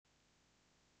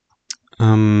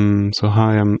So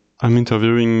hi, I'm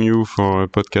interviewing you for a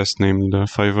podcast named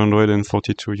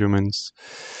 542 Humans.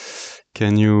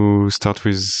 Can you start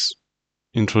with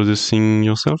introducing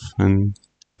yourself and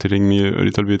telling me a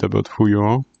little bit about who you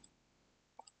are?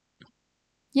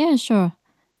 Yeah, sure.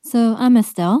 So I'm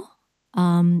Estelle.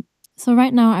 So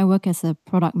right now I work as a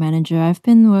product manager. I've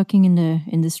been working in the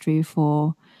industry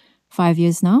for 5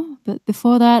 years now. But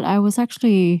before that,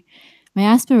 my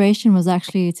aspiration was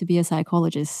actually to be a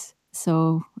psychologist.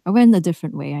 So I went a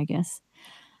different way, I guess.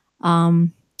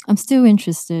 Um, I'm still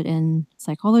interested in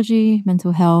psychology,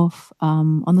 mental health.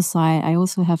 On the side, I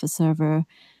also have a server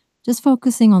just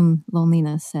focusing on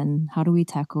loneliness and how do we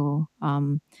tackle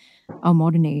our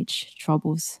modern age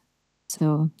troubles.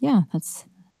 So yeah, that's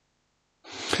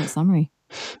a short summary.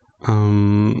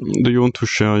 Do you want to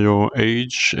share your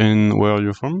age and where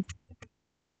you're from?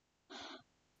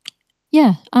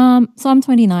 Yeah. So I'm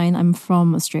 29. I'm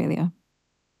from Australia,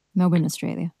 Melbourne,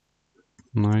 Australia.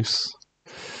 Nice.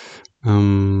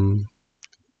 Um,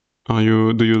 do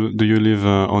you live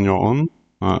on your own,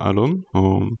 alone,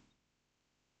 or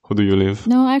how do you live?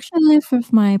 No, I actually live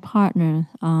with my partner.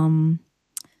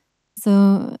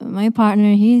 So my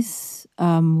partner, he's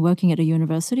working at a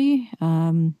university,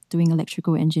 doing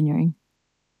electrical engineering.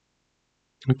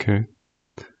 Okay.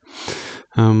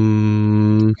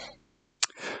 Um,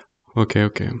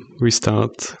 okay. We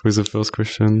start with the first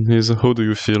question. Is how do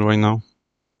you feel right now?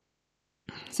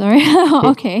 Sorry. How,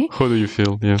 Okay. how do you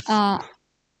feel? Yes. Uh,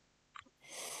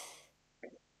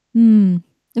 a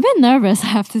bit nervous, I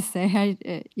have to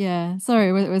say. Yeah.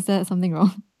 Sorry, was that something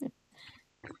wrong?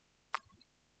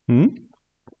 Hmm?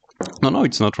 No,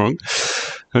 it's not wrong.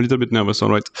 A little bit nervous, all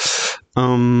right.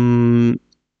 Um,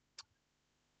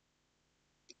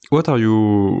 what are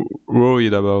you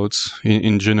worried about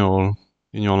in general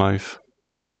in your life?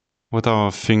 What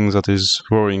are things that is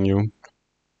worrying you?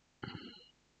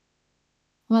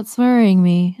 What's worrying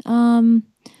me?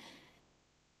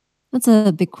 That's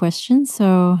a big question.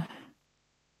 So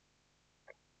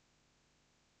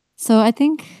I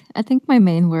think my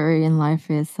main worry in life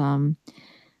is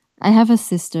I have a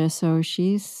sister, so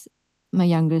she's my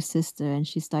younger sister, and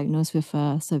she's diagnosed with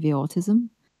severe autism.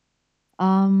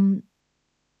 Um,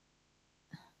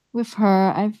 with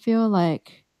her, I feel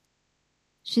like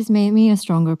she's made me a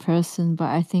stronger person, but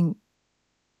I think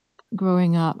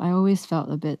growing up, I always felt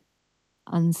a bit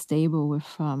unstable with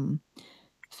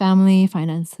family,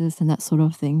 finances, and that sort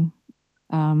of thing.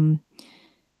 Um,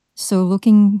 so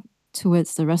looking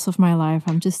towards the rest of my life,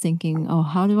 I'm just thinking, oh,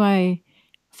 how do I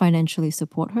financially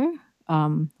support her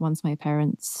once my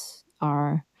parents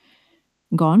are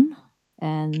gone?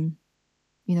 And,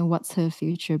 what's her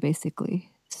future basically?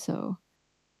 So,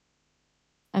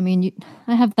 I mean,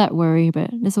 I have that worry, but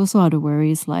there's also other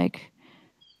worries like,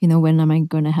 when am I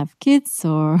going to have kids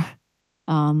or,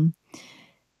 um,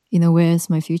 where's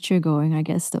my future going? I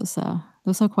guess those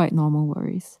are quite normal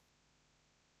worries.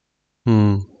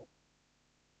 Hmm.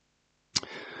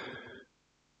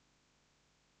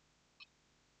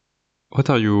 What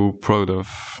are you proud of?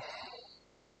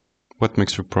 What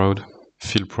makes you proud?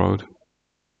 Feel proud?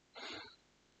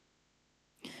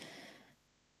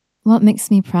 What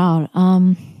makes me proud?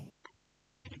 Are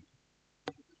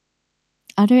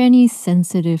there any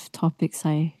sensitive topics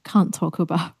I can't talk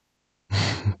about?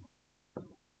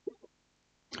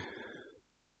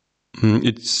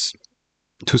 It's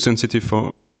too sensitive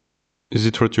for. Is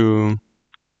it what you?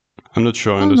 I'm not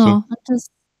sure I Oh understand. no, not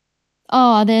just.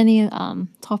 Oh, are there any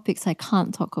topics I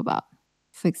can't talk about?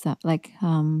 For example, like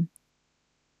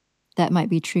that might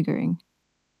be triggering.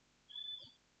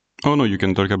 Oh no, you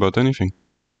can talk about anything.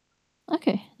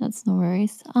 Okay, that's no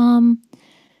worries.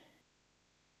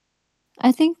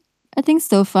 I think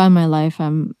so far in my life,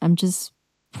 I'm just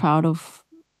proud of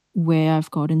where I've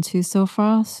gotten to so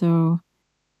far. So,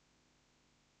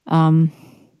 um,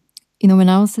 when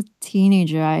I was a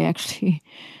teenager, I actually,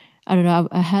 I don't know,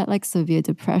 I had like severe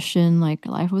depression. Like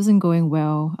life wasn't going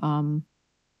well.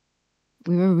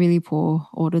 We were really poor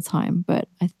all the time. But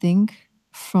I think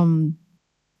from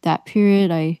that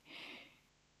period, I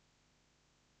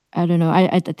don't know.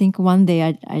 I think one day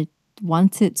I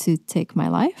wanted to take my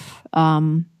life.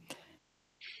 And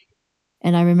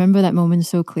I remember that moment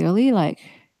so clearly. Like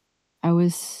I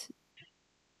was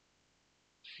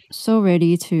so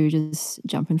ready to just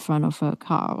jump in front of a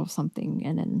car or something,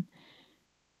 and then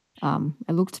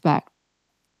I looked back,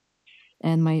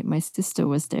 and my sister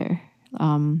was there.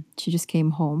 She just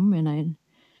came home, and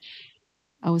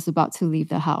I was about to leave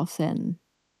the house, and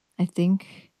I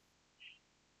think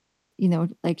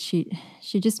like she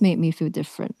just made me feel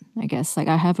different. I guess like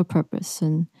I have a purpose,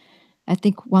 and I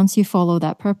think once you follow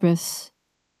that purpose,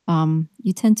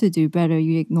 you tend to do better.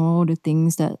 You ignore the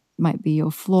things that might be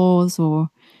your flaws or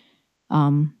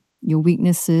your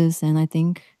weaknesses. And I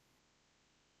think,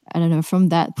 I don't know, from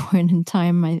that point in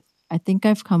time, I think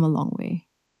I've come a long way.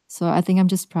 So I think I'm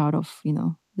just proud of,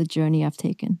 the journey I've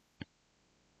taken.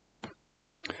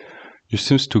 You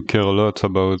seems to care a lot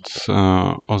about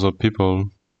other people,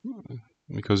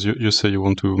 because you say you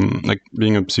want to, like,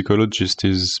 being a psychologist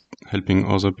is helping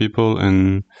other people,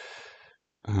 and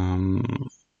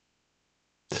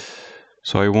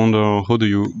so I wonder, how do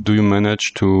you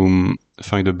manage to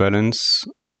find a balance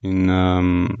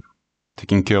in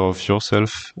taking care of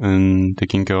yourself and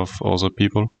taking care of other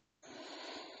people?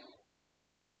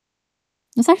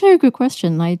 That's actually a good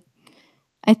question. I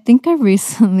think I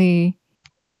recently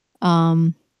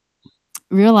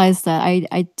realized that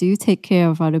I do take care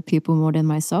of other people more than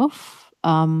myself.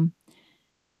 I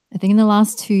think in the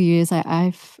last 2 years,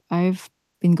 I've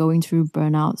been going through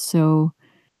burnout. So,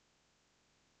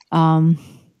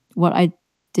 what I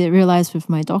did realize with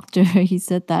my doctor, he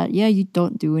said that, yeah, you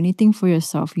don't do anything for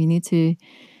yourself. You need to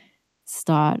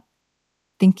start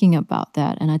thinking about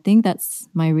that. And I think that's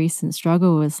my recent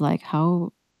struggle, is like,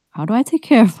 how do I take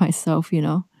care of myself?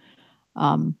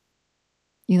 Um,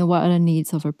 what are the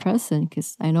needs of a person?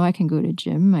 Because I know I can go to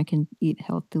gym, I can eat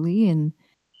healthily, and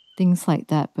things like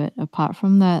that. But apart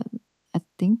from that, I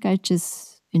think I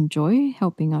just enjoy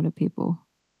helping other people.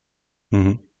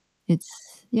 Mm-hmm.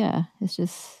 It's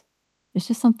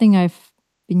just something I've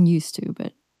been used to,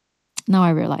 but now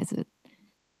I realize it.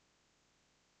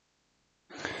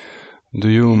 Do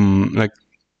you like?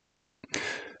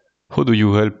 How do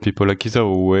you help people? Like, is there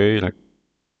a way? Like,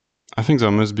 I think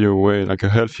there must be a way, like a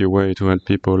healthy way to help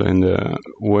people, and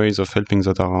ways of helping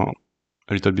that are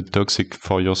a little bit toxic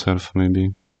for yourself, maybe.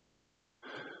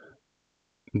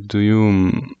 Do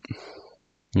you?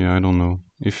 Yeah, I don't know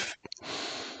if,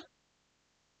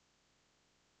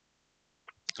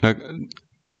 like,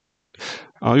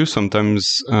 are you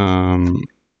sometimes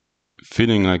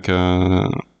feeling like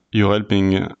you're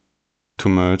helping too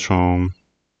much, or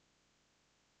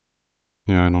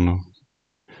yeah, I don't know.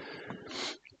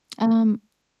 Um,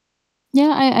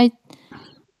 yeah,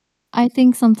 I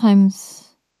think sometimes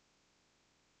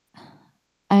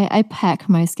I pack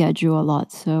my schedule a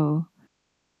lot. So,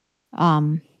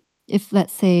 um, if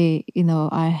let's say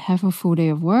I have a full day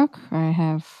of work, or I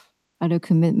have other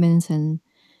commitments, and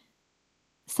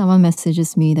someone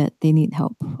messages me that they need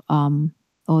help,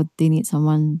 or they need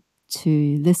someone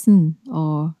to listen,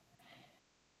 or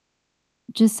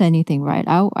just anything, right?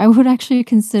 I would actually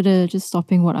consider just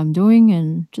stopping what I'm doing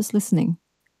and just listening.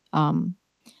 Um,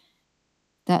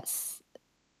 that's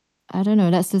I don't know.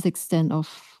 That's the extent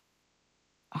of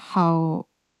how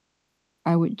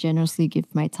I would generously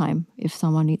give my time if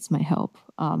someone needs my help.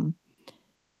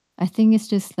 I think it's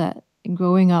just that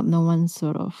growing up, no one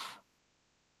sort of.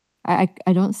 I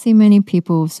don't see many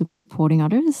people supporting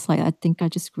others. Like, I think I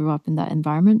just grew up in that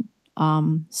environment.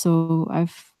 So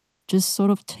I've just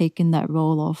sort of taken that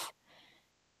role of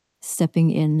stepping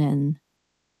in and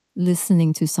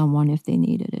listening to someone if they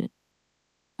needed it.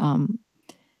 Um,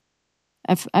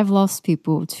 I've lost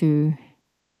people to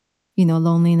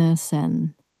loneliness,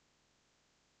 and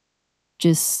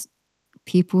just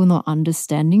people not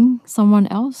understanding someone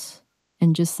else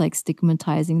and just like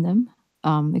stigmatizing them.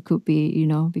 It could be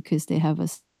because they have a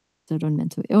certain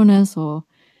mental illness, or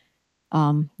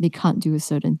they can't do a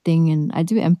certain thing, and I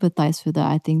do empathize with that.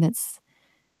 I think that's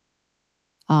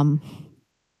um,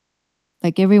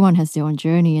 like everyone has their own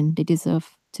journey, and they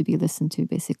deserve to be listened to,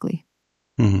 basically.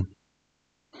 Mm-hmm.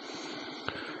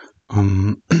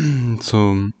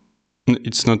 So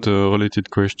it's not a related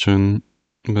question,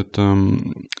 but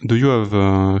do you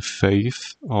have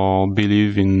faith or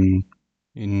believe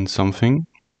in something,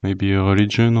 maybe a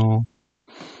religion or?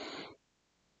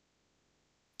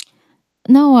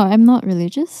 No, I'm not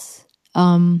religious.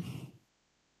 Um,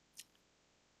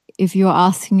 if you're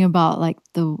asking about like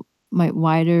the my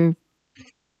wider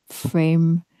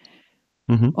frame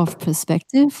Mm-hmm. of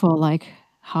perspective, or like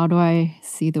how do I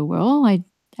see the world,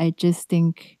 I just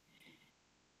think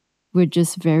we're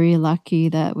just very lucky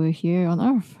that we're here on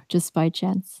Earth just by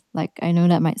chance. Like, I know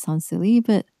that might sound silly,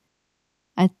 but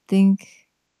I think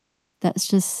that's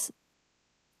just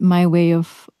my way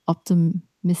of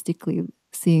optimistically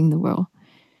seeing the world.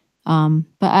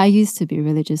 But I used to be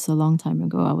religious a long time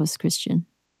ago. I was Christian.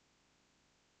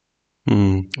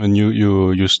 And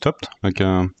you stopped? Like,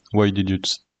 why did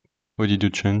you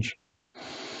change?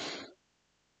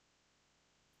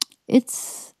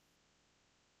 It's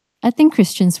I think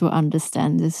Christians will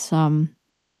understand this.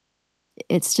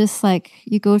 It's just like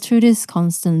you go through this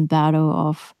constant battle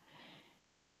of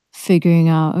figuring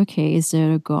out, okay, is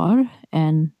there a God?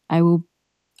 And I will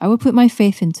put my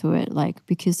faith into it, like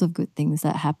because of good things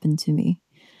that happened to me.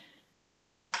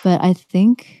 But I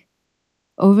think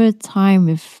over time,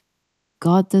 if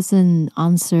God doesn't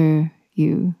answer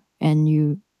you and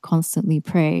you constantly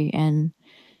pray and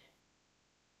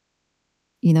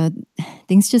you know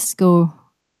things just go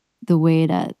the way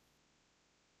that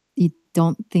you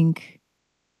don't think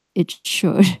it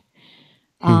should,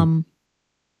 Hmm. um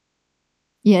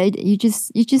yeah, you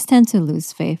just tend to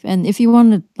lose faith. And if you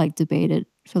want to like debate it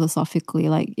philosophically,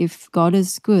 like if God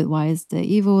is good, why is there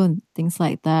evil and things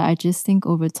like that, I just think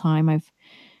over time I've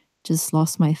just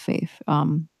lost my faith,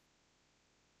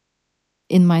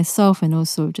 in myself and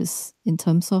also just in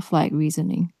terms of like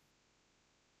reasoning.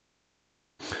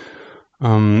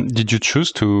 Did you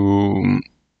choose to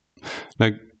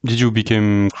like? Did you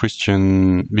become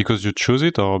Christian because you chose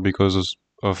it, or because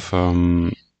of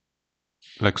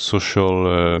like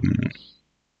social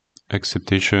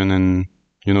acceptation, and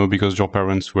because your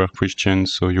parents were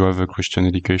Christians, so you have a Christian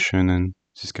education and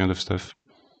this kind of stuff?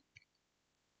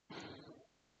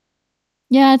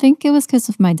 Yeah, I think it was because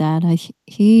of my dad.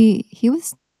 He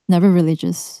was never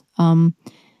religious.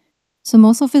 So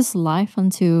most of his life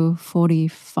until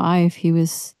 45, he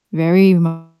was very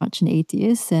much an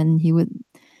atheist, and he would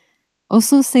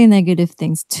also say negative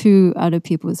things to other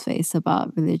people's face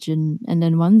about religion. And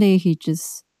then one day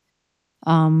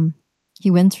um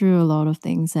he went through a lot of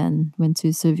things and went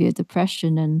to severe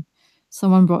depression, and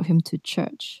someone brought him to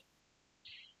church.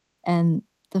 And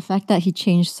the fact that he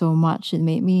changed so much, it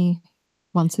made me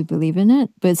want to believe in it.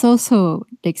 But it's also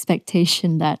the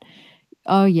expectation that,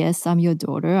 oh, yes, I'm your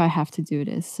daughter. I have to do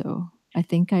this. So I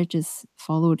think I just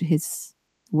followed his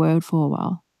word for a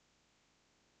while.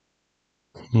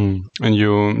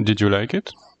 And did you like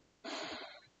it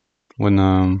when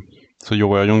so you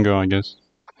were younger, I guess?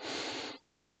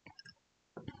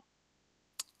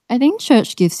 I think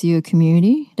church gives you a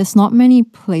community. There's not many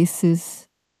places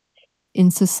in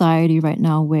society right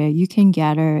now where you can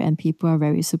gather and people are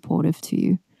very supportive to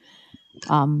you.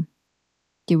 Um,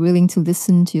 they're willing to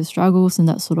listen to your struggles and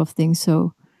that sort of thing.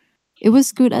 So it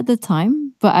was good at the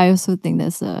time, but I also think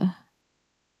there's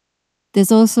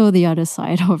also the other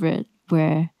side of it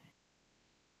where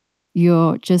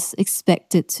you're just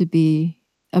expected to be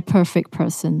a perfect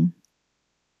person,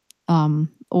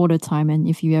 all the time. And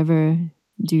if you ever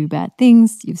do bad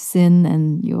things, you sin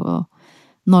and you're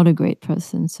not a great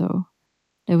person. So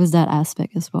there was that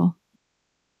aspect as well.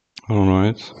 All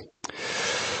right.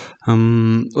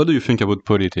 What do you think about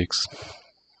politics?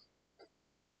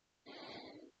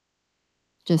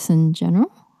 Just in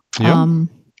general. Yeah.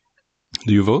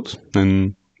 Do you vote?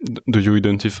 And do you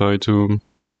identify to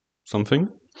something?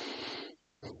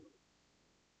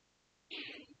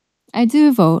 I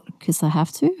do vote because I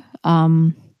have to.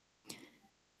 I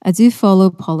do follow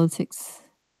politics.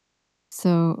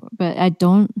 So, but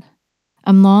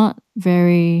I'm not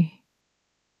very,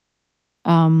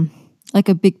 like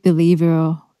a big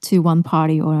believer to one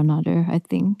party or another. I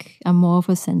think I'm more of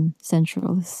a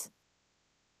centralist.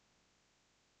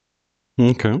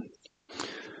 Okay.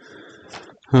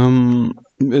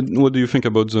 What do you think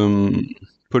about the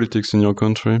politics in your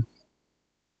country?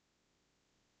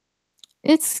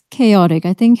 It's chaotic.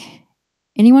 I think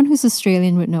anyone who's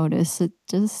Australian would notice it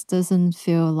just doesn't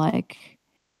feel like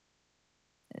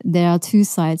there are two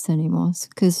sides anymore.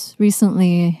 Because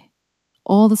recently,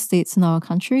 all the states in our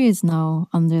country is now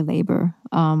under Labor.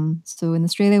 So in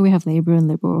Australia, we have Labor and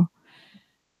Liberal,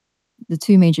 the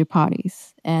two major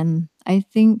parties. And I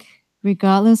think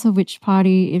regardless of which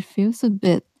party, it feels a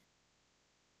bit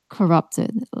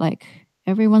corrupted. Like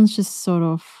everyone's just sort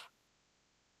of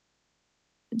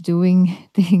doing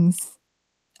things,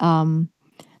 um,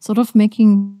 sort of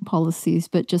making policies,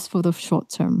 but just for the short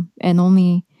term and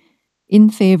only in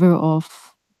favor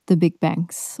of the big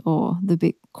banks or the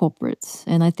big corporates.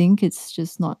 And I think it's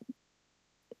just not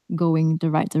going the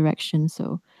right direction.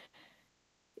 So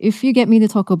if you get me to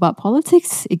talk about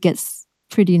politics, it gets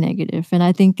pretty negative. And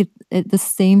I think the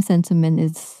same sentiment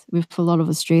is with a lot of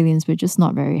Australians. We're just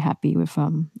not very happy with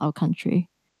our country.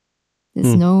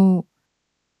 There's Hmm. no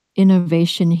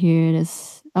innovation here.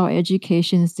 Our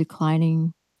education is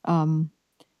declining. Um,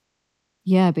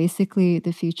 yeah, basically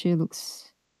the future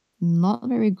looks not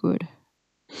very good.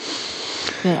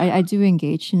 But I do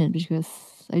engage in it because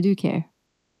I do care.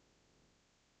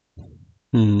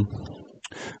 Hmm.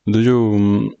 Do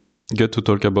you get to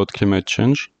talk about climate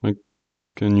change? Like,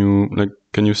 can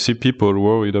you see people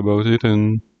worried about it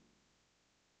and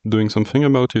doing something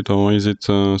about it, or is it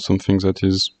something that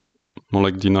is more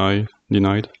like denied?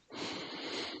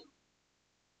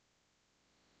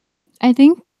 I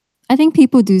think I think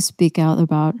people do speak out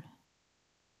about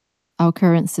our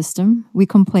current system. We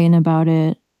complain about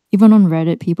it. Even on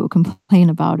Reddit, people complain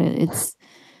about it.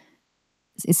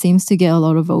 It seems to get a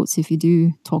lot of votes if you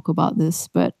do talk about this.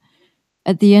 But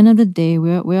at the end of the day,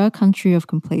 we're a country of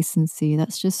complacency.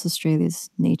 That's just Australia's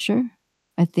nature.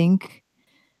 I think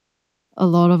a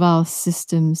lot of our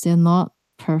systems, they're not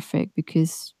perfect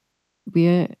because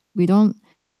we don't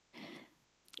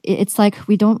it's like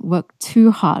we don't work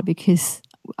too hard because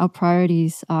our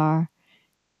priorities are,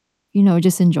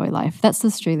 just enjoy life. That's the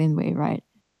Australian way, right?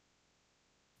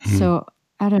 Mhm. So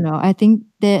I don't know. I think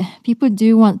that people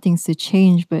do want things to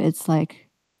change, but it's like,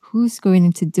 who's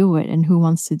going to do it and who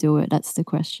wants to do it? That's the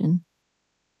question.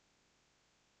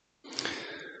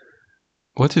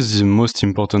 What is the most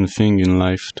important thing in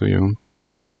life to you?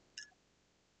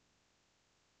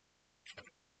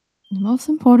 The most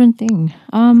important thing.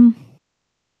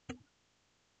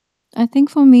 I think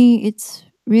for me, it's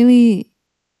really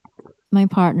my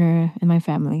partner and my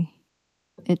family.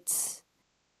 It's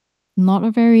not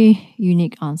a very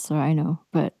unique answer, I know,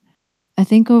 but I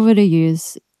think over the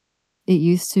years, it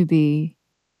used to be,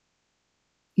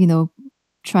 you know,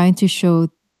 trying to show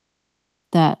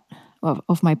that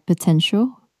of my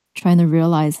potential, trying to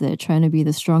realize it, trying to be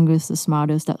the strongest, the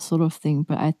smartest, that sort of thing.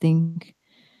 But I think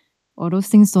all those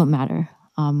things don't matter.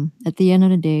 At the end of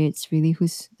the day, it's really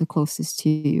who's the closest to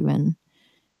you and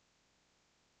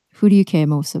who do you care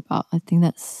most about. I think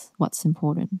that's what's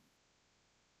important.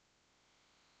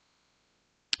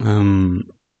 Um,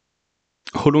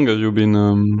 how long have you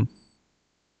been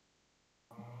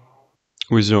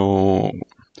with your?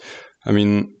 I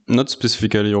mean, not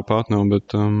specifically your partner,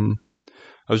 but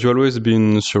have you always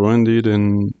been surrounded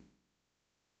and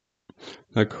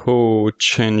like how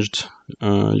changed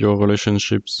your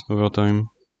relationships over time?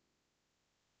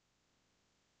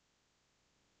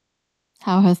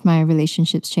 How have my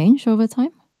relationships changed over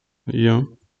time? Yeah.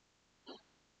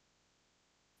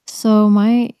 So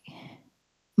my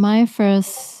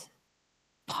first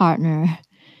partner,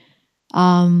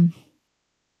 um,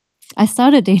 I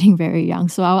started dating very young.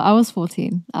 So I was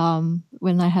 14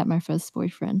 when I had my first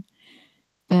boyfriend.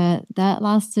 But that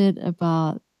lasted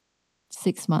about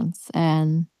 6 months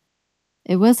and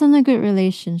it wasn't a good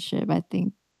relationship. I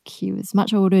think he was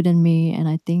much older than me. And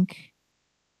I think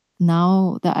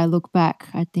now that I look back,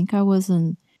 I think I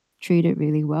wasn't treated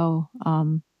really well.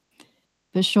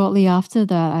 But shortly after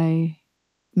that, I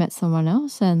met someone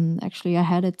else and actually I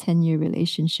had a 10-year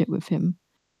relationship with him.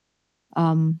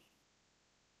 Um,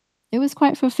 it was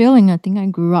quite fulfilling. I think I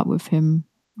grew up with him.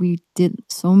 We did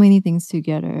so many things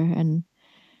together and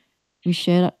we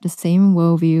shared the same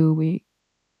worldview. We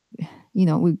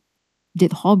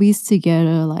did hobbies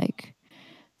together like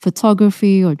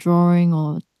photography or drawing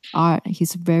or art.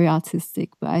 He's very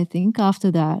artistic. But I think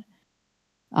after that,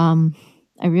 um,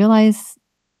 I realized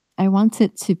I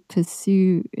wanted to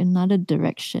pursue another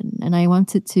direction and I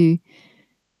wanted to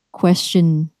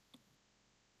question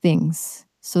things.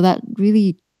 So that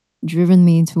really driven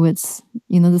me towards,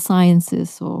 the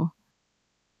sciences or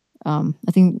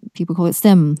I think people call it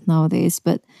STEM nowadays,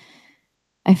 but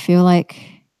I feel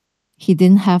like he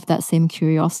didn't have that same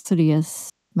curiosity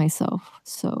as myself.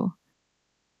 So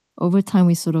over time,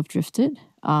 we sort of drifted.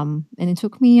 And it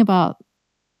took me about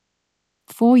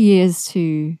 4 years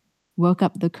to work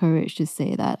up the courage to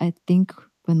say that I think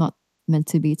we're not meant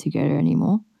to be together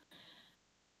anymore.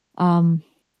 Um,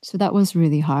 so that was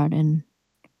really hard. And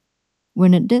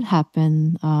when it did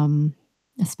happen,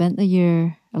 I spent a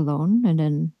year alone and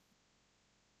then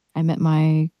I met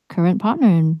my current partner,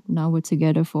 and now we're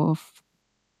together for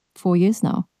 4 years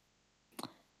now.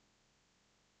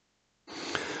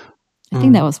 I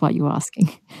think that Um, was what you were asking.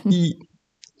 e-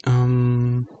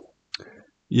 um,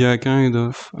 yeah, kind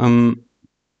of.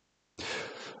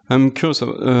 I'm curious.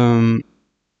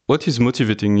 What is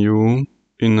motivating you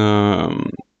in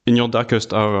in your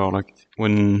darkest hour, like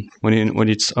when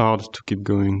it's hard to keep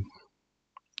going?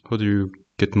 How do you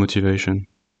get motivation?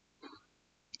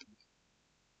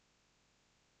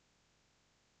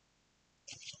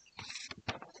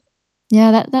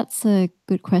 Yeah, that's a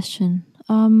good question.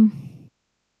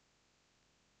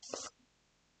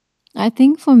 I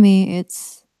think for me,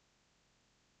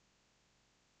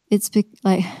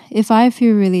 like if I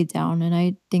feel really down and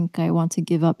I think I want to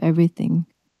give up everything,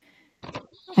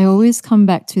 I always come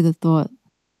back to the thought,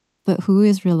 but who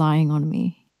is relying on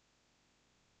me?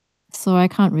 So I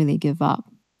can't really give up.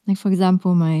 Like for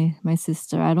example, my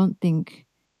sister, I don't think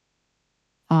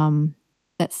um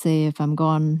let's say if I'm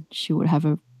gone, she would have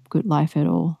a good life at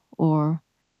all, or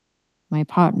my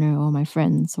partner or my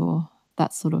friends or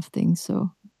that sort of thing.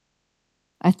 So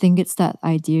I think it's that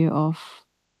idea of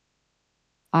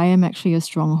I am actually a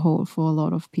stronghold for a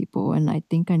lot of people, and I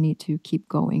think I need to keep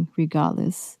going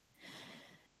regardless.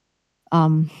 I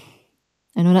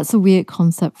know that's a weird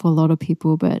concept for a lot of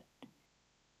people, but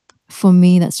for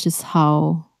me, that's just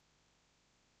how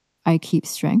I keep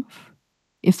strength.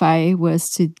 If I was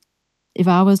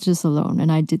just alone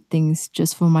and I did things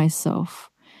just for myself,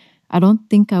 I don't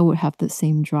think I would have the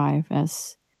same drive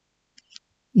as,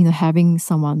 having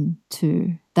someone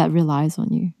that relies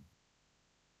on you.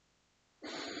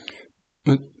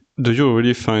 But do you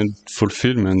really find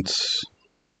fulfillment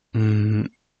on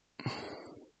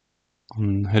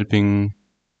helping?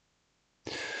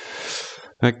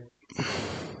 Like,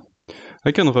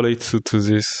 I can relate to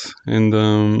this,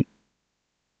 and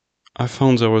I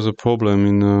found there was a problem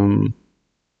in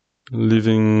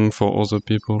living for other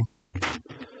people.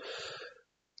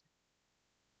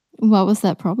 What was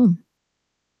that problem?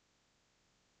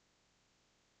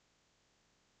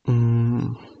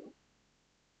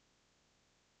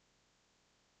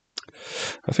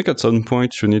 I think at some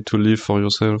point you need to live for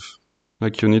yourself.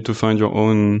 Like you need to find your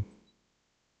own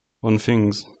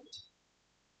things.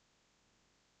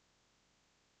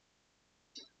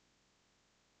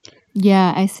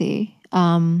 Yeah, I see.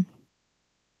 How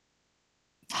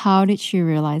did you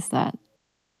realize that?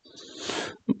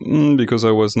 Because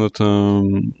I was not.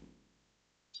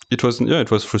 It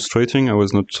was frustrating. I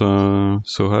was not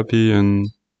so happy and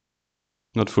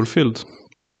not fulfilled.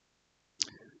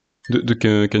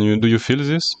 Do you feel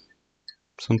this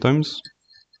sometimes?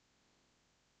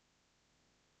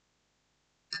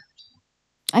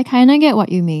 I kind of get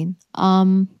what you mean.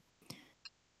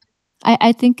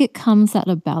 I think it comes at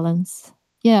a balance.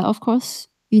 Yeah, of course,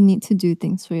 you need to do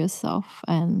things for yourself,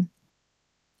 and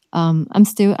I'm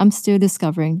still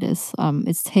discovering this.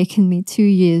 It's taken me 2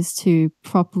 years to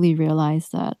properly realize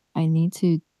that I need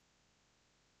to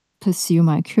pursue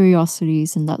my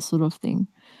curiosities and that sort of thing,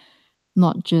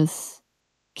 not just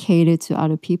cater to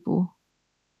other people.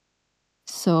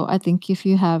 So I think if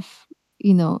you have,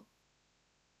 you know,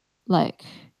 like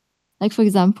for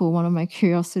example, one of my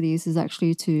curiosities is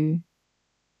actually to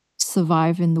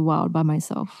survive in the wild by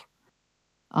myself.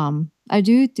 I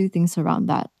do things around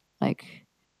that, like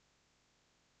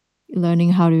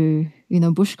learning how to,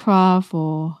 bushcraft,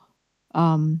 or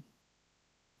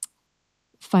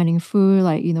finding food,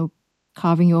 like,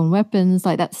 carving your own weapons.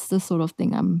 Like that's the sort of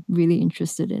thing I'm really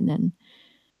interested in. And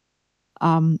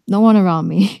no one around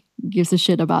me gives a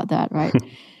shit about that, right?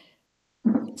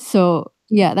 So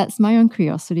yeah, that's my own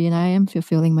curiosity, and I am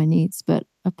fulfilling my needs. But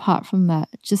apart from that,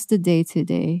 just the day to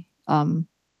day, I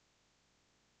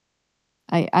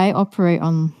operate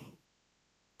on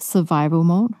survival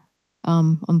mode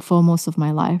for most of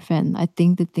my life, and I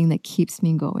think the thing that keeps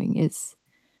me going is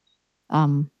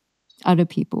other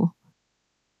people.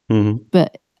 Mm-hmm.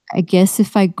 But I guess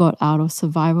if I got out of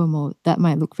survival mode, that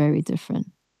might look very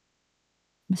different.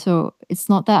 So it's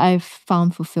not that I've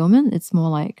found fulfillment, it's more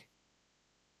like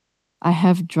I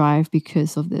have drive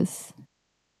because of this.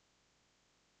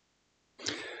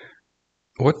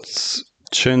 What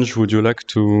change would you like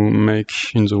to make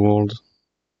in the world,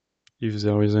 if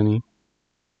there is any?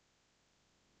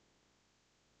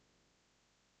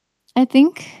 I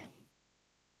think,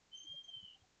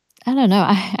 I don't know.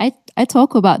 I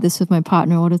talk about this with my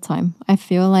partner all the time. I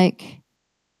feel like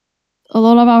a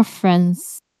lot of our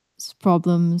friends'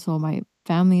 problems or my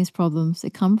family's problems, they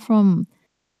come from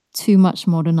too much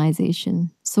modernization.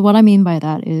 So what I mean by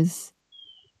that is,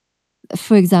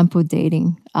 for example,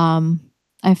 dating.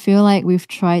 I feel like we've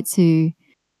tried to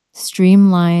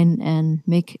streamline and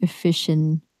make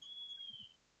efficient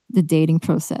the dating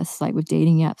process, like with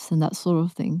dating apps and that sort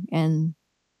of thing. And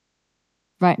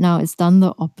right now it's done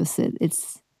the opposite.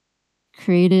 It's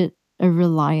created a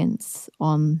reliance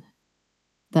on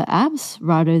the apps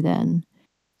rather than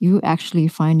you actually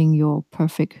finding your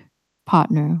perfect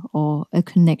partner or a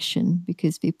connection,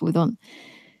 because people don't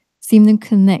seem to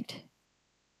connect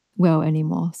well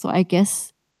anymore. So I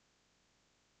guess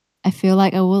I feel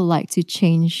like I would like to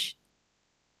change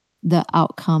the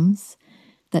outcomes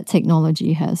that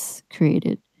technology has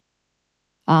created.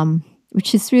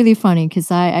 Which is really funny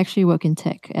because I actually work in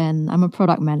tech and I'm a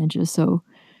product manager. So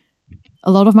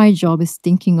a lot of my job is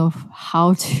thinking of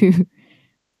how to,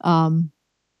 um,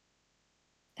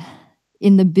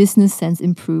 in the business sense,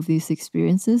 improve these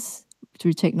experiences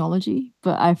through technology.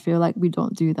 But I feel like we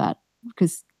don't do that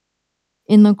because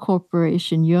in the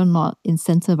corporation, you're not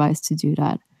incentivized to do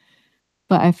that.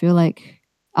 But I feel like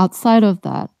outside of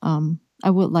that, I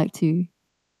would like to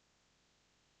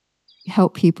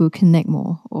help people connect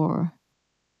more, or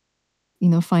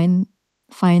find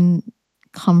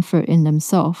comfort in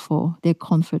themselves or their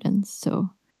confidence. So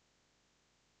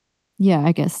yeah,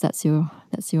 I guess that's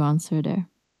your answer there.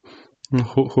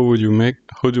 How would you make?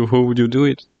 How would you do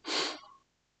it?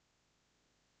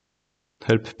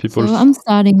 Help people. So I'm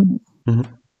starting. Mhm.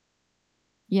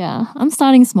 Yeah, I'm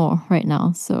starting small right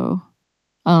now.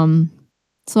 Um,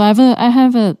 so I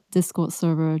have a Discord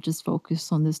server just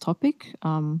focused on this topic.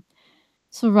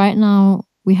 So right now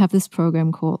we have this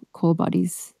program called Core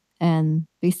Buddies, and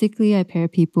basically I pair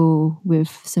people with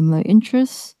similar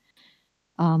interests,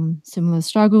 similar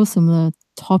struggles, similar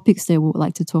topics they would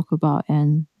like to talk about,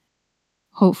 and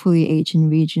hopefully age and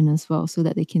region as well, so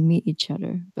that they can meet each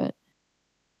other. But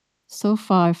so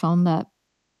far, I found that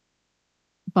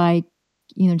by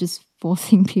just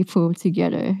forcing people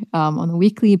together on a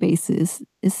weekly basis,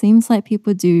 it seems like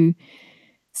people do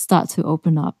start to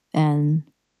open up and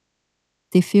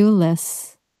they feel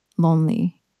less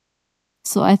lonely.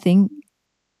 So I think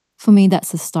for me,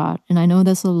 that's a start. And I know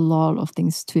there's a lot of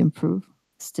things to improve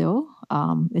still.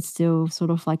 It's still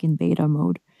sort of like in beta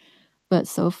mode. But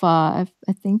so far,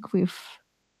 I think we've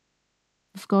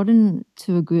gotten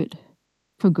to a good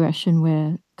progression where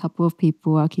a couple of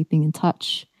people are keeping in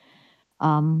touch.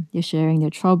 They're sharing their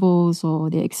troubles or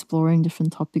they're exploring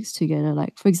different topics together,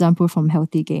 like, for example, from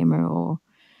Healthy Gamer or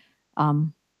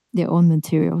um, their own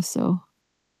material. So,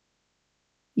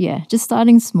 yeah, just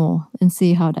starting small and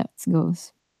see how that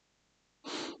goes.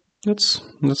 That's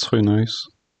really nice.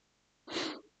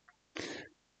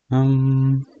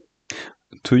 Um,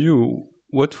 to you,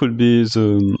 what would be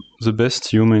the best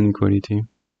human quality?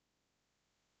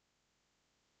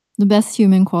 The best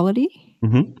human quality?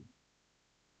 Mm-hmm.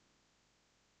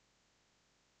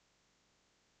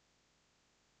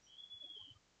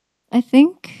 I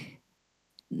think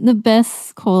the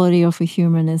best quality of a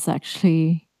human is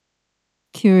actually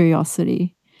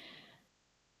curiosity.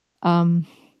 Um,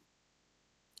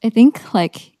 I think,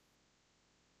 like,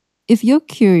 if you're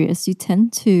curious, you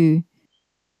tend to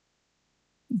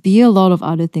be a lot of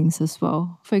other things as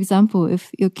well. For example,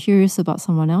 if you're curious about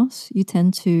someone else, you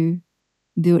tend to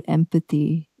build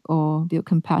empathy or build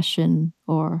compassion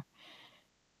or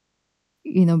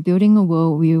building a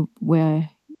world where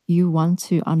you want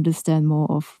to understand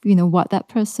more of what that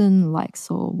person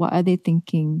likes or what are they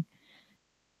thinking,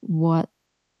 what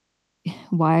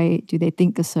why do they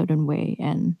think a certain way.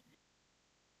 And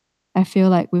I feel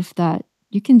like with that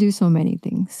you can do so many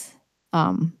things.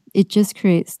 It just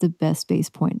creates the best base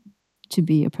point to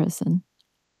be a person.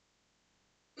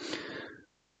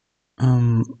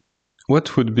 Um,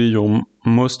 what would be your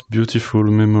most beautiful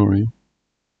memory?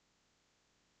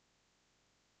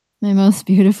 My most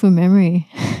beautiful memory.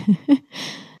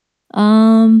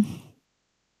 um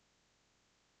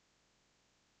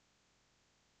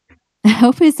I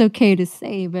hope it's okay to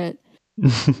say, but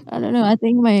I don't know. I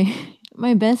think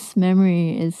my best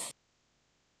memory is,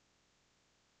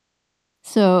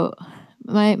 so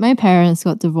my parents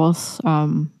got divorced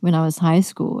when I was high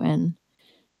school, and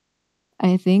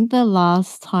I think the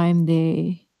last time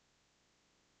they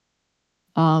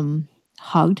um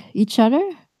hugged each other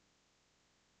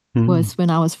Mm. was when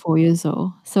I was 4 years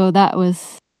old. So that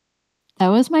was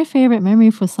my favorite memory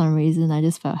for some reason. I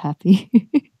just felt happy.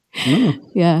 No.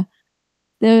 Yeah.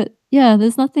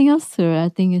 There's nothing else to it. I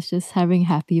think it's just having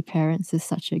happy parents is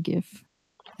such a gift.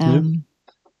 Yeah. Um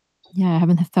yeah, I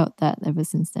haven't felt that ever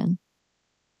since then.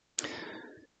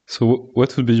 So,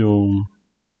 what would be your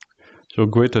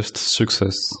greatest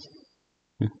success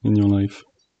in your life?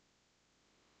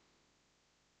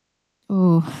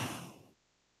 Oh,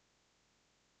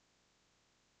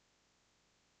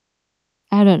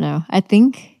 I don't know. I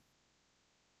think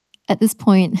at this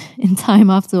point in time,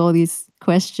 after all these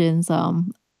questions,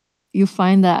 you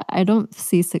find that I don't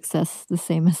see success the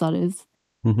same as others.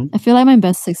 I Mm-hmm. feel like my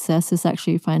best success is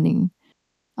actually finding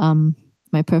um,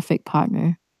 my perfect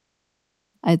partner.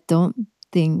 I don't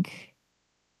think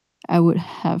I would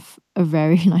have a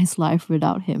very nice life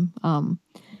without him.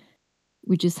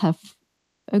 We just have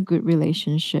a good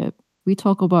relationship. We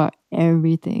talk about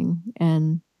everything,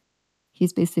 and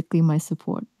he's basically my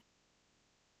support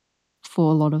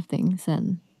for a lot of things.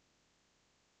 And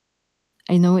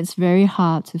I know it's very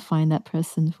hard to find that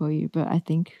person for you, but I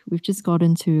think we've just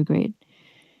gotten to a great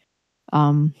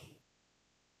um,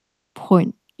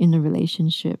 point in the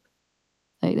relationship.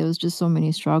 Like there was just so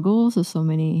many struggles or so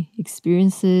many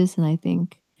experiences, and I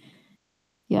think,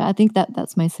 yeah, I think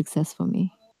that's my success for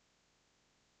me.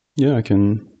 Yeah, I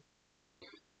can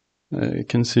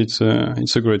see it's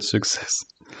a great success.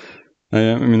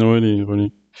 I mean, really,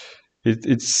 really,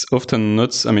 it's often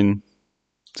not. I mean,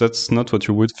 that's not what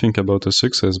you would think about a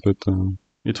success, but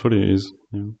it really is.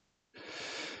 Yeah.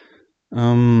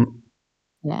 Um,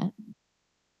 Yeah.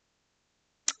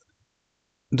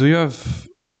 do you have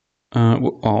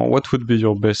What would be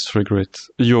your best regret?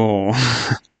 Your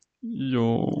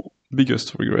your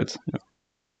biggest regret? Yeah.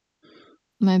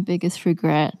 My biggest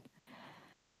regret.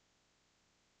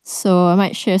 So I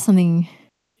might share something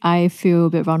I feel a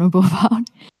bit vulnerable about.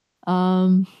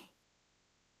 Um,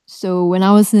 so when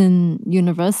I was in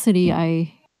university,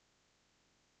 I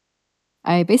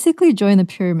basically joined the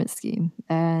pyramid scheme,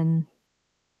 and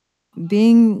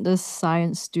being the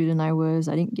science student I was,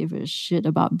 I didn't give a shit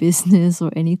about business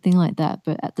or anything like that.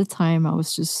 But at the time, I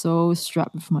was just so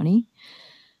strapped with money.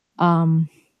 Um,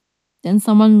 then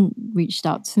someone reached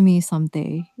out to me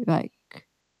someday, like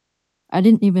I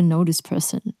didn't even know this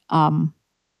person. And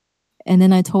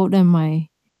then I told them my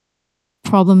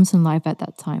problems in life at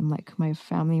that time. Like my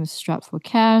family was strapped for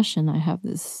cash, and I have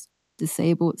this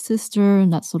disabled sister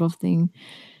and that sort of thing.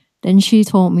 Then she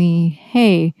told me,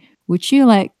 "Hey, would you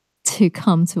like to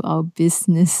come to our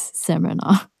business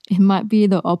seminar? It might be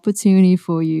the opportunity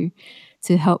for you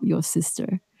to help your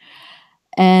sister."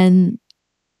 And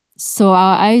so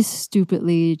I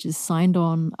stupidly just signed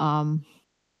on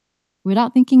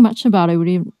without thinking much about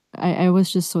it. I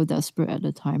was just so desperate at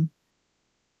the time.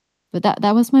 But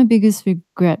that was my biggest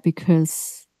regret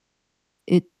because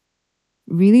it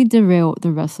really derailed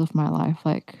the rest of my life.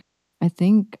 Like, I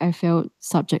think I failed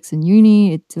subjects in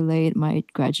uni, it delayed my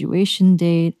graduation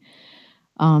date.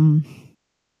 Um,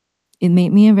 it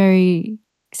made me a very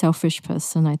selfish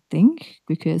person, I think,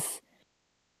 because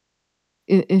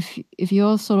if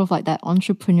you're sort of like that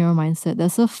entrepreneur mindset,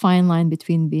 there's a fine line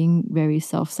between being very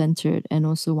self-centered and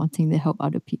also wanting to help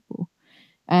other people.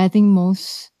 And I think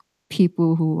most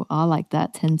people who are like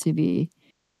that tend to be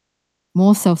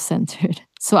more self-centered.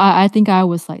 So I think I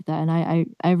was like that, and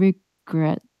I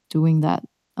regret doing that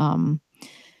um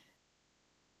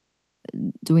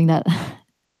doing that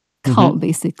cult Mm-hmm.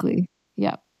 basically.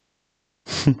 Yeah.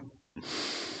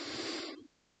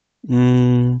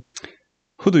 Mm,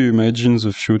 how do you imagine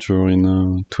the future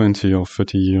in 20 or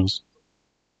 30 years?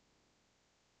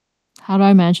 How do I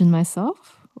imagine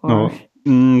myself or Or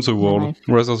the my world, life?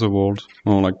 rather the world,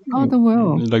 or Oh, the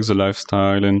world. like the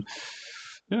lifestyle, and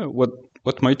yeah,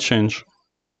 what might change?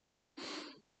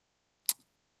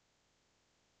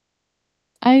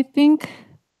 I think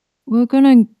we're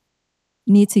gonna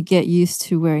need to get used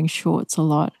to wearing shorts a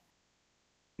lot.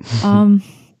 Um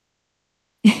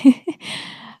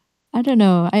I don't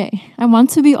know. I want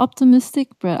to be optimistic,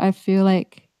 but I feel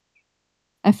like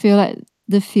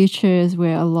the future is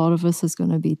where a lot of us is going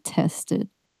to be tested.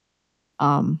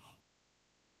 Um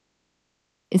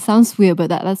it sounds weird, but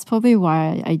that's probably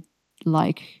why I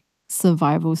like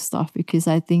survival stuff, because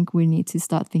I think we need to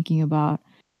start thinking about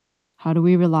how do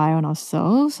we rely on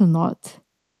ourselves and not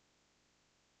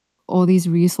all these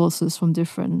resources from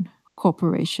different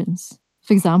corporations.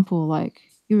 For example, like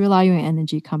you rely on your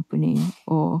energy company,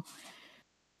 or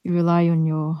you rely on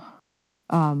your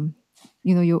um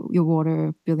your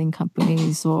water billing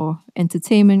companies or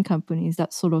entertainment companies,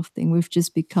 that sort of thing. We've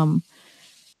just become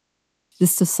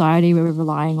this society where we're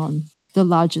relying on the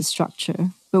largest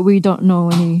structure, but we don't know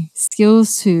any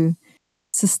skills to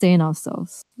sustain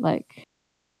ourselves. Like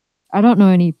I don't know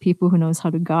any people who knows how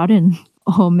to garden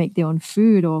or make their own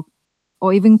food, or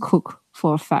even cook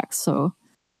for a fact. So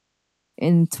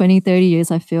in 20, 30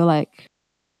 years, I feel like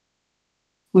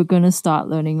we're going to start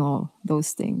learning all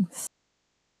those things.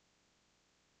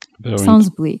 Very Sounds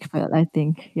bleak, but I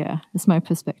think, yeah, it's my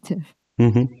perspective.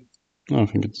 Mm-hmm. I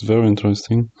think it's very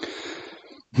interesting.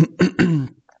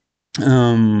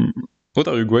 What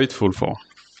are you grateful for?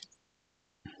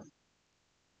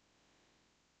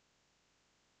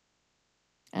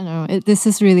 I know this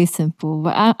is really simple,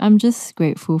 but I'm just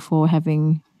grateful for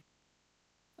having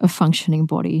a functioning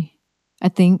body. I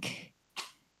think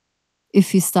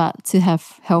if you start to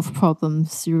have health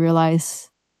problems, you realize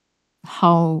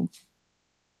how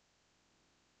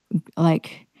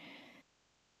like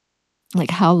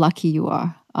how lucky you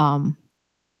are.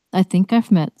 I think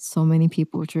I've met so many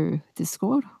people through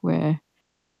Discord where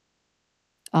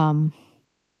um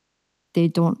they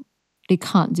don't they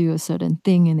can't do a certain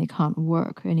thing and they can't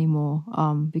work anymore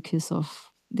because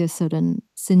of their certain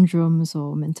syndromes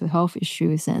or mental health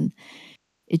issues, and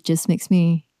it just makes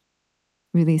me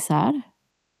really sad.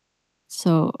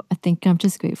 So I think I'm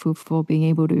just grateful for being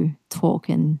able to talk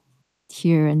and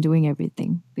hear and doing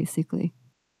everything basically.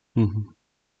 Mm-hmm.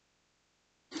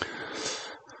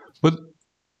 What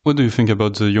What do you think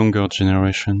about the younger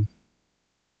generation?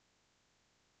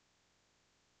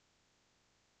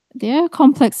 They're a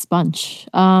complex bunch.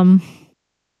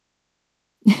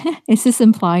 It's just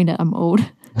implying that I'm old.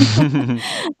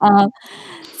 uh,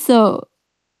 so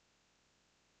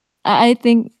I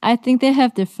think they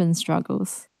have different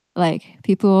struggles. Like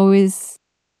people always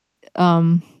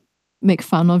make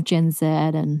fun of Gen Z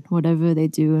and whatever they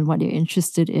do and what they're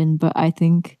interested in, but I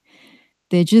think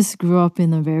they just grew up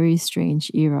in a very strange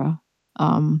era.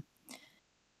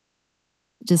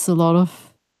 Just a lot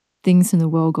of things in the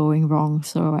world going wrong,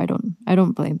 so I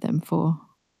don't blame them for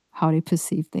how they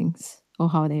perceive things or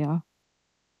how they are.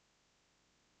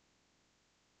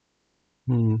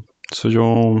 So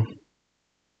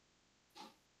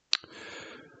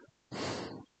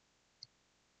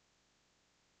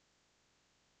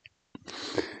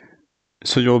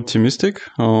you're optimistic,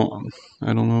 or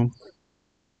I don't know.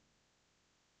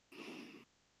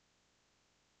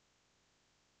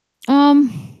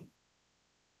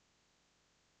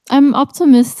 I'm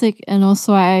optimistic, and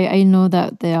also I know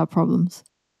that there are problems.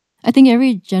 I think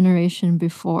every generation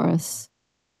before us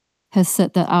has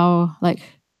said that our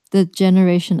the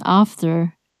generation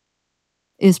after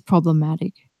is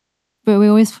problematic. But we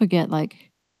always forget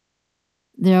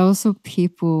there are also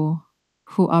people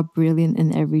who are brilliant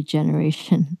in every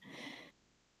generation.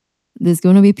 There's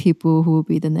going to be people who will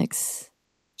be the next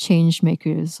change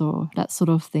makers or that sort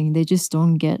of thing. They just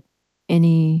don't get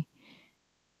any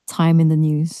time in the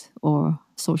news or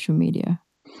social media.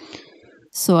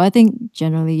 So I think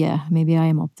generally, yeah, maybe I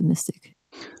am optimistic.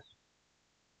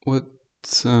 What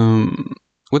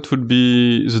would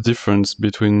be the difference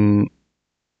between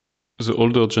the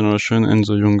older generation and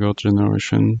the younger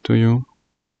generation to you?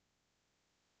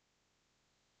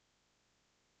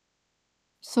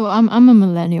 So I'm a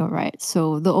millennial, right?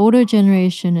 So the older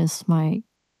generation is the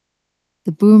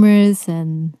boomers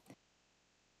and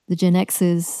the Gen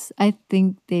X's. I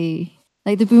think they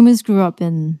the boomers grew up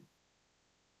in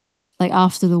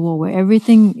after the war where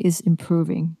everything is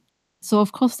improving. So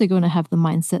of course they're going to have the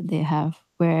mindset they have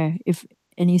where if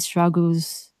any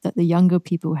struggles that the younger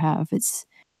people have, it's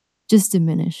just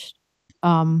diminished.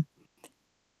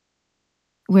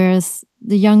 Whereas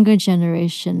the younger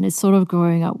generation is sort of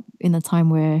growing up in a time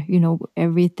where,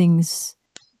 everything's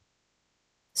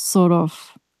sort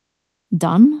of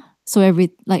done. So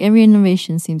every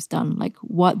innovation seems done. Like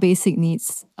what basic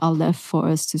needs are left for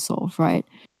us to solve, right?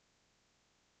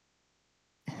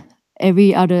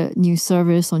 Every other new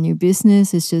service or new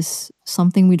business is just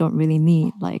something we don't really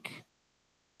need. Like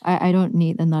I don't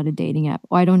need another dating app,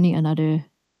 or I don't need another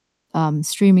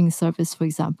streaming service, for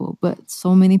example. But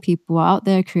so many people are out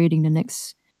there creating the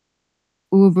next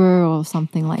Uber or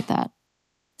something like that.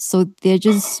 So they're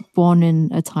just born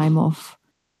in a time of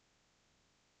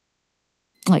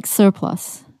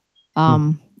surplus.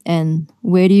 And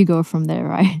where do you go from there,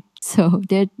 right? So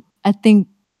I think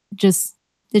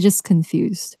they're just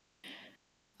confused.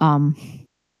 But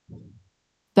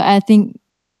I think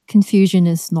confusion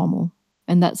is normal,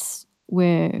 and that's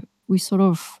where we sort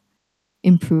of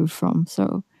improve from.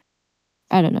 So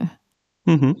I don't know.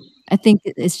 Mm-hmm. I think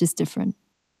it's just different.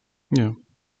 Yeah.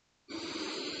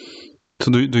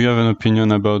 So do you have an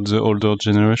opinion about the older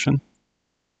generation?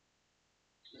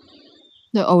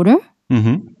 The older?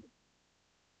 Mm-hmm.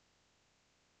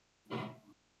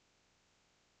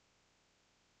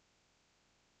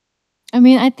 I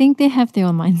mean, I think they have their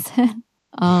own mindset.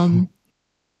 I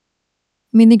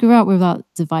mean, they grew up without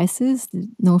devices,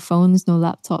 no phones, no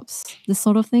laptops, this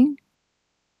sort of thing.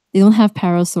 They don't have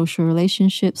parasocial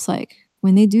relationships. Like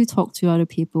when they do talk to other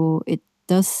people, it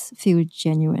does feel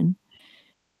genuine.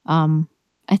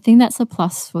 I think that's a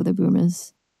plus for the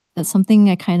boomers. That's something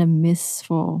I kind of miss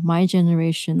for my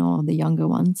generation or the younger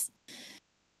ones.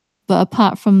 But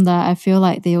apart from that, I feel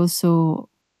like they also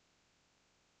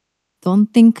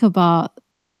don't think about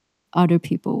other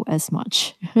people as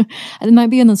much. It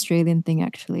might be an Australian thing,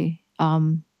 actually.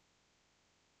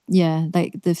 Yeah,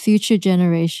 like the future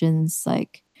generations,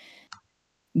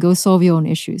 go solve your own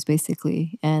issues,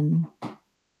 basically, and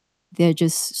they're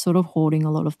just sort of holding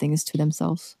a lot of things to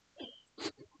themselves.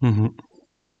 Mm-hmm.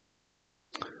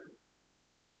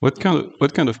 What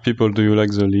kind of people do you like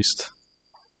the least?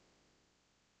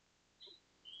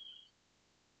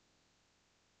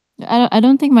 I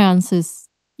don't think my answer is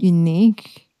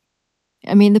unique.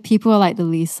 I mean, the people I like the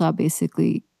least are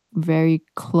basically very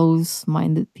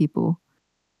close-minded people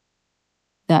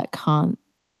that can't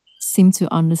seem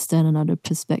to understand another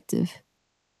perspective.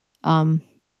 I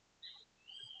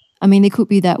mean, it could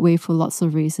be that way for lots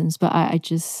of reasons, but I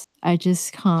just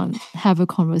can't have a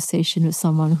conversation with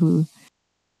someone who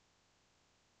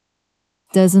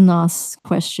doesn't ask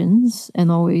questions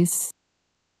and always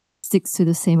sticks to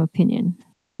the same opinion,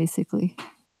 basically.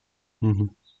 Mm-hmm.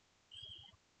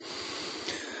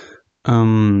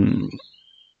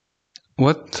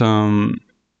 What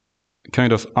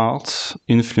kind of art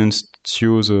influenced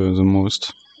you the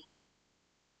most?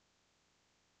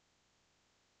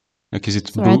 Like, is it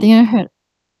Sorry, I book? think I heard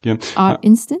Yeah. art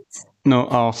instance. No,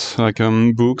 art, like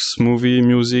books, movie,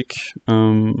 music,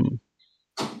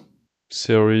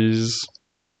 series.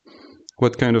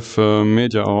 What kind of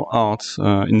media or art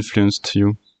influenced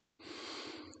you?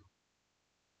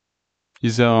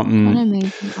 Is there, What kind of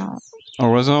media art? or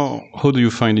rather, how do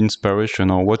you find inspiration,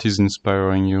 or what is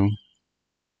inspiring you?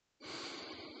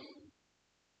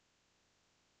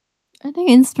 I think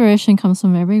inspiration comes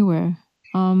from everywhere.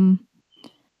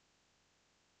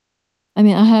 I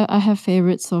mean, I have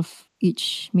favorites of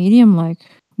each medium, like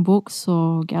books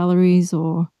or galleries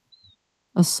or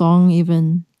a song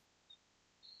even.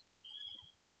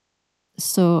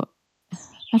 So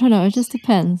I don't know, it just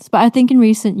depends. But I think in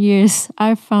recent years,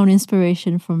 I've found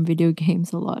inspiration from video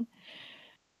games a lot.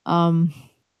 Um,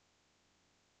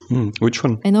 Which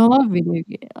one? I know a lot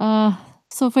of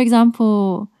so for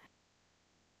example,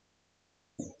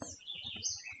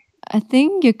 I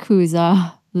think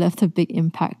Yakuza left a big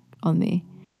impact on me.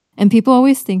 And people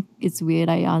always think it's weird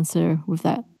I answer with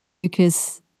that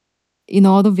because in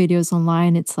all the videos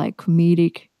online, it's like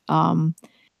comedic.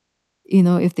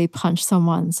 If they punch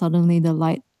someone, suddenly the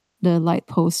light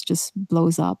post just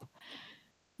blows up.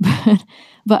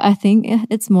 But I think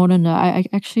it's more than that. I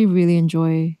actually really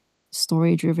enjoy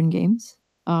story driven games.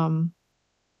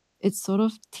 It sort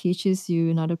of teaches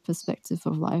you another perspective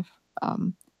of life.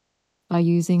 By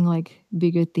using like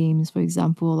bigger themes, for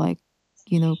example, like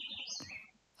you know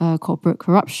corporate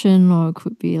corruption, or it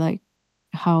could be like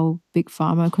how big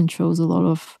pharma controls a lot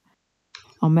of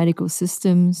our medical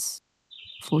systems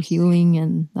for healing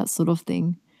and that sort of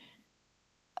thing.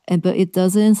 But it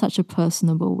does it in such a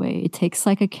personable way. It takes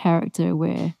like a character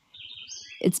where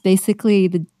it's basically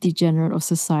the degenerate of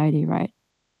society, right?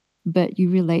 But you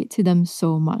relate to them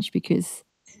so much because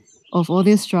of all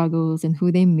their struggles and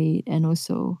who they meet, and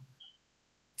also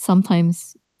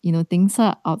sometimes things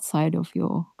are outside of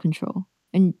your control,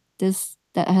 and this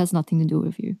that has nothing to do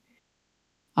with you.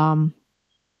 um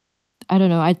I don't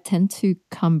know, I tend to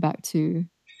come back to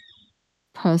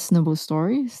personable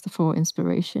stories for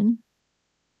inspiration,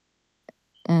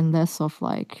 and less of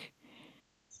like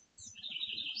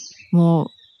more,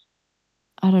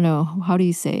 I don't know, how do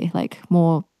you say, like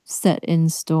more set in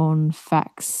stone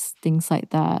facts, things like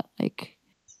that, like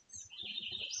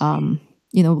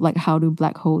like how do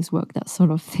black holes work, that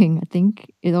sort of thing. I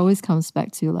think it always comes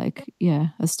back to like, yeah,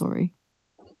 a story.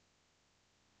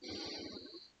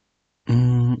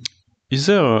 Mm, is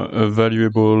there a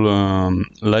valuable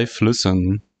life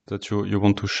lesson that you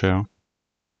want to share?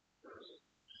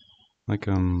 Like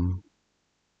an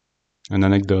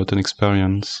anecdote, an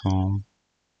experience, or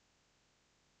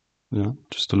yeah,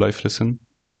 just a life lesson?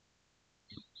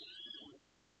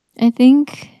 I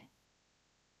think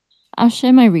I'll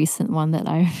share my recent one that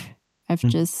I've Mm.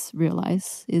 just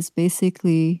realized is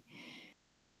basically,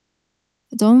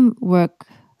 don't work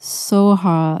so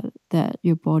hard that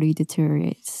your body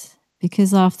deteriorates,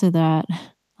 because after that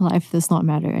life does not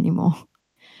matter anymore.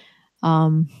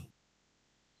 um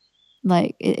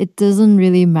like it doesn't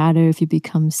really matter if you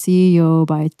become CEO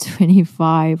by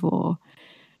 25, or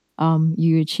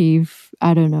you achieve,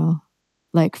 I don't know,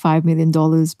 like $5 million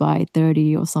by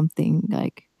 30 or something.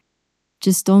 Like,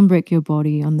 just don't break your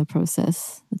body on the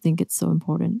process. I think it's so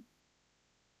important.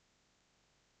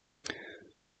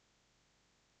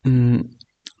 Mm,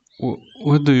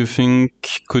 what do you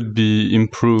think could be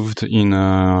improved in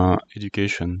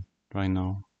education right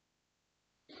now?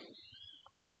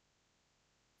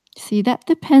 See, that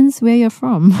depends where you're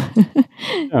from.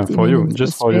 Yeah, Do you for mean you, in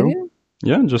just for you. Australia?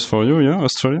 Yeah, just for you. Yeah,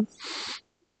 Australia.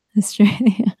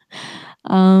 Australia.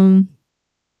 um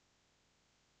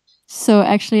so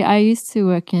actually I used to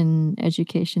work in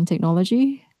education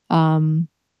technology. And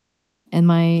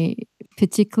my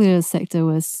particular sector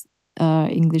was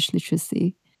English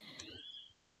literacy.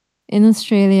 In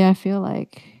Australia, I feel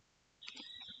like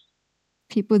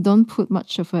people don't put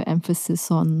much of an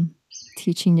emphasis on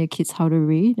teaching their kids how to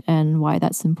read and why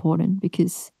that's important.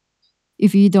 Because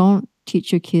if you don't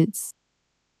teach your kids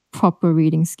proper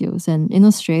reading skills, and in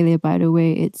Australia, by the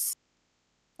way, it's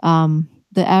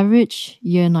the average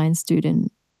year 9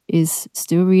 student is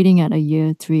still reading at a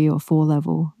year 3 or 4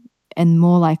 level, and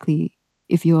more likely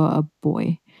if you're a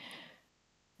boy.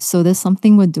 So there's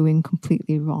something we're doing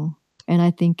completely wrong. And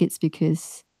I think it's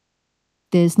because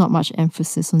there's not much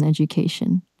emphasis on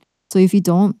education. So if you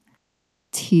don't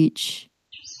teach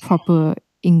proper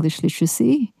English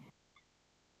literacy,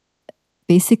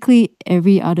 basically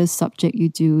every other subject you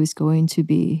do is going to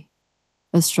be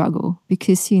a struggle,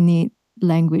 because you need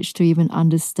language to even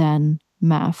understand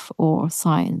math or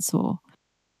science or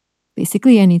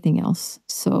basically anything else.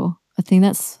 So I think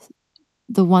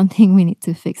the one thing we need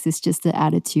to fix is just the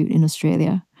attitude in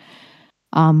Australia.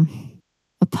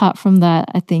 Apart from that,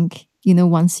 I think,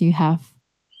 once you have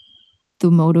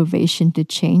the motivation to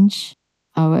change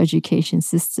our education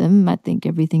system, I think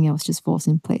everything else just falls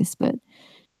in place. But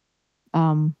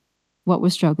what we're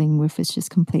struggling with is just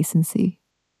complacency.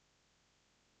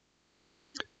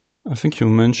 I think you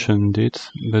mentioned it,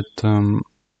 but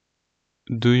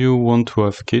do you want to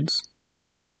have kids?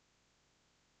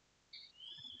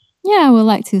 Yeah, I would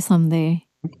like to someday.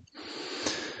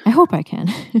 I hope I can.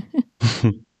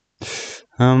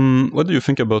 What do you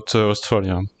think about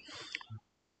Australia?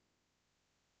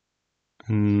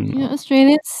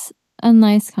 Australia's a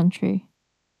nice country.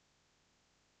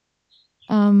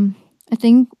 I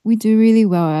think we do really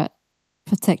well at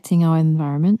protecting our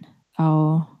environment,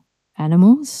 our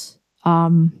animals.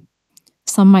 Some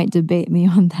might debate me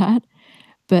on that,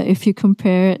 but if you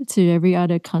compare it to every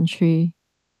other country,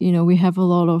 we have a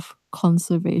lot of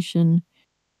conservation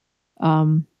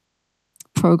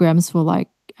programs for like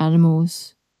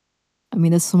animals. I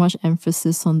mean, there's so much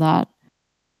emphasis on that.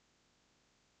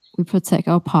 We protect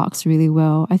our parks really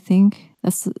well. I think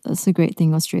that's a great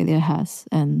thing Australia has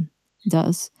and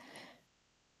does.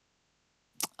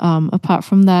 Apart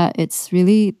from that, it's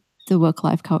really the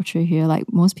work-life culture here.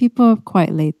 Like most people are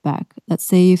quite laid back. Let's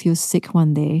say if you're sick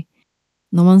one day,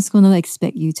 no one's gonna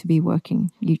expect you to be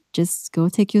working. You just go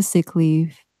take your sick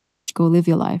leave, go live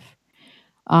your life.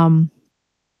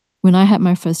 When I had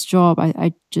my first job,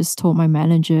 I just told my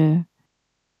manager,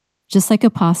 just like a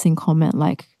passing comment,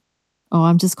 like, "Oh,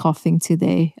 I'm just coughing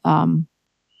today.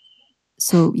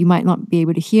 So you might not be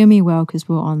able to hear me well because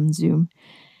we're on Zoom."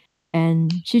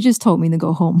 And she just told me to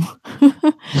go home.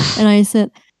 And I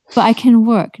said, "But I can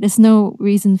work. There's no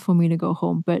reason for me to go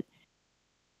home." But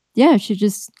yeah, she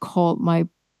just called my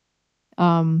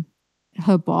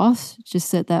her boss, just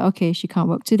said that okay, she can't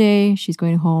work today. She's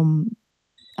going home.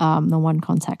 No one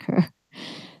contact her.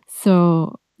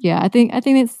 So yeah, I think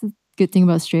it's the good thing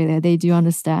about Australia. They do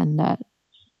understand that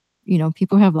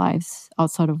people have lives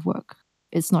outside of work.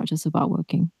 It's not just about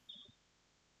working.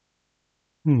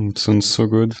 It sounds so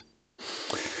good.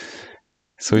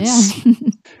 So Yeah.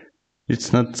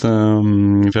 it's not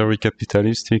very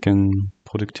capitalistic and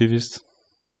productivist,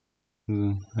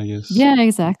 I guess. Yeah,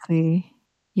 exactly.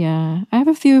 Yeah. I have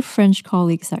a few French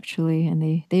colleagues actually, and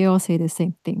they all say the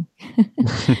same thing.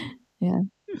 Yeah.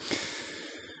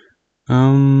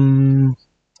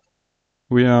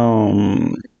 We are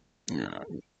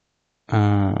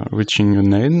reaching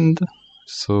an end.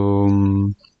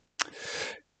 So,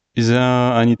 is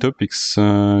there any topics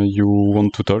you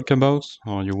want to talk about,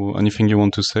 or anything you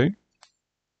want to say?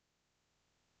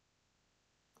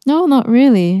 No, not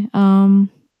really.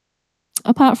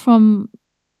 Apart from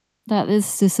that,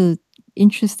 it's just a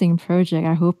interesting project.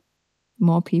 I hope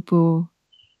more people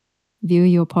view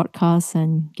your podcast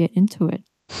and get into it.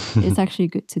 It's actually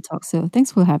good to talk. So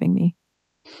thanks for having me.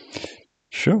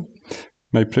 Sure,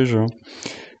 my pleasure.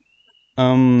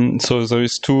 So there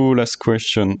is two last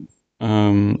question.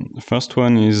 First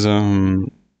one is,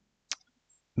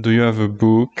 do you have a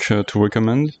book to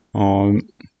recommend, or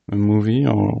a movie,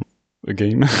 or a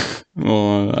game,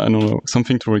 or I don't know,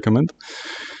 something to recommend?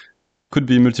 Could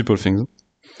be multiple things.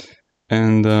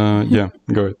 And yeah,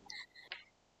 go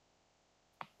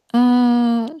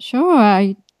ahead.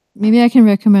 Sure. Maybe I can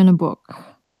recommend a book.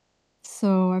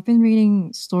 So I've been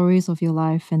reading Stories of Your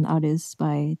Life and Others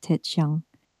by Ted Chiang.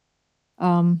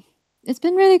 It's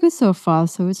been really good so far.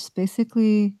 So it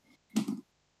basically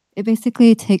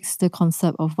takes the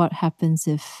concept of what happens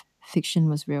if fiction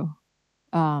was real,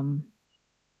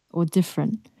 or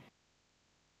different,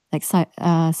 like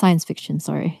science fiction.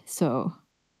 Sorry. So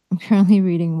I'm currently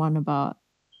reading one about,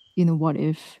 what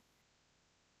if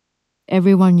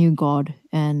everyone knew God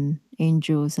and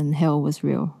angels and hell was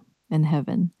real and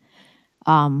heaven?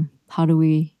 How do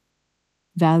we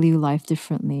value life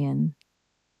differently, and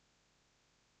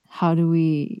how do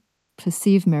we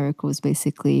perceive miracles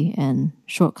basically and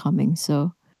shortcomings?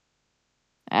 So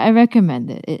I recommend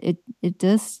it. It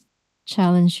does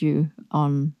challenge you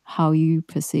on how you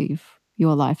perceive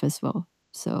your life as well.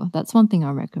 So that's one thing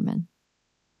I recommend.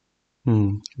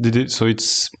 Did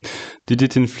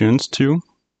it influence you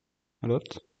a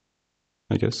lot?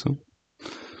 I guess so.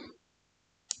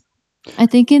 I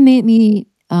think it made me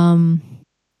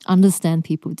understand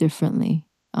people differently.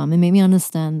 It made me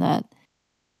understand that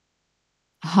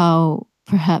how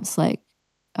perhaps like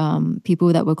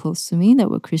people that were close to me that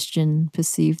were Christian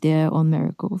perceived their own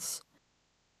miracles.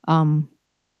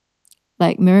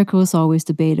 Like miracles are always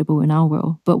debatable in our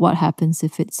world, but what happens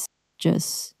if it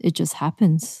just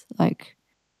happens? Like,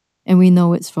 and we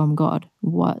know it's from God.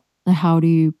 What how do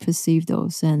you perceive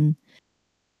those? And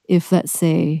if, let's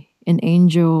say, an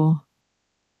angel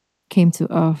came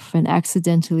to earth and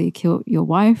accidentally killed your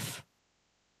wife,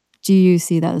 do you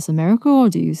see that as a miracle or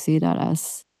do you see that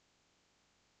as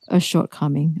a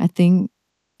shortcoming? I think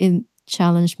it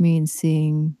challenged me in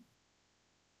seeing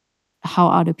how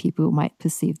other people might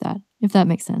perceive that, if that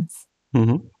makes sense.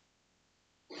 Mm-hmm.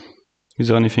 Is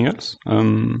there anything else?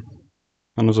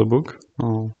 Another book?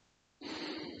 Or...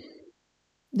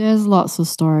 There's lots of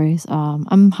stories.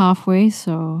 I'm halfway,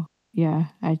 so yeah,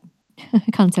 I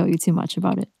can't tell you too much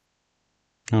about it.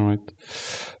 All right.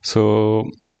 So,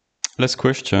 last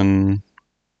question.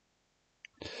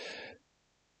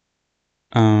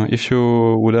 If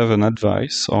you would have an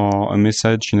advice or a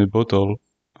message in a bottle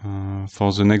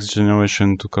for the next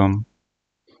generation to come,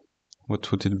 what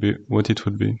would it be? What it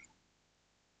would be?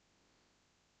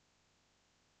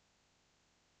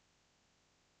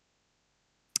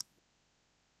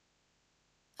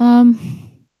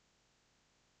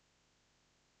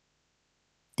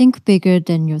 Think bigger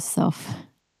than yourself.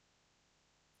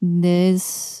 There's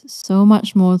so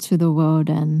much more to the world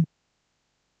than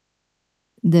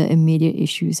the immediate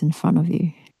issues in front of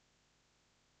you.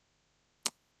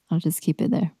 I'll just keep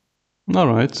it there. All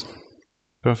right.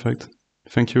 Perfect.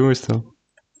 Thank you, Estelle.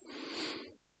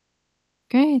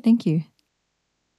 Great, thank you.